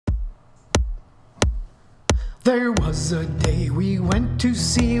There was a day we went to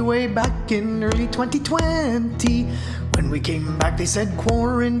see way back in early 2020. When we came back they said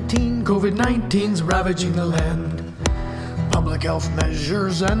quarantine, COVID-19's ravaging the land. Public health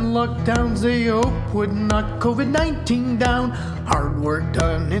measures and lockdowns they hope would knock COVID-19 down. Hard work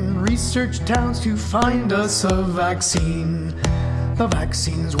done in research towns to find us a vaccine. The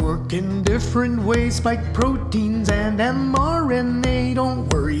vaccines work in different ways, spike proteins and mRNA.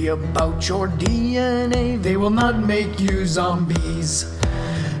 Don't worry about your DNA, they will not make you zombies.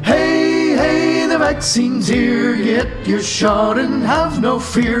 Hey, hey, the vaccine's here, get your shot and have no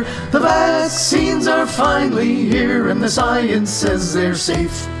fear. The vaccines are finally here and the science says they're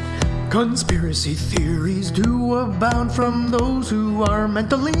safe. Conspiracy theories do abound from those who are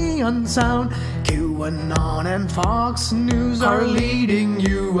mentally unsound. QAnon and Fox News are leading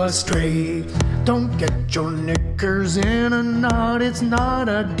you astray. Don't get your knickers in a knot, it's not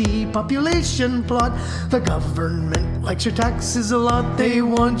a depopulation plot. The government likes your taxes a lot, they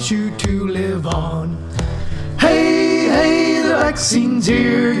want you to live on. Hey, hey, the vaccine's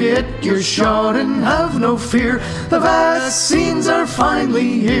here, get your shot and have no fear. The vaccines are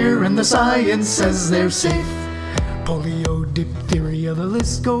finally here and the science says they're safe. Polio, diphtheria, the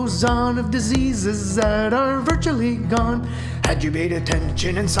list goes on of diseases that are virtually gone. Had you paid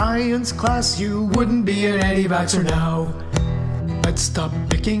attention in science class, you wouldn't be an anti-vaxxer now. Let's stop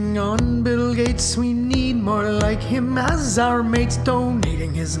picking on Bill Gates, we need more like him as our mates,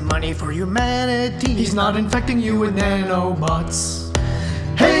 donating his money for humanity. He's not infecting you with nanobots.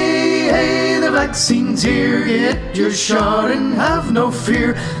 Hey, hey, the vaccine's here, get your shot and have no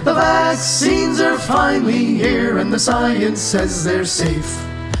fear. The vaccines are finally here and the science says they're safe.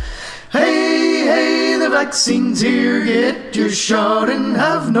 Hey, hey, the vaccine's here, get your shot and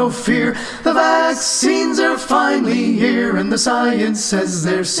have no fear. The vaccines are finally here and the science says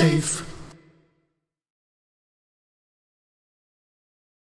they're safe.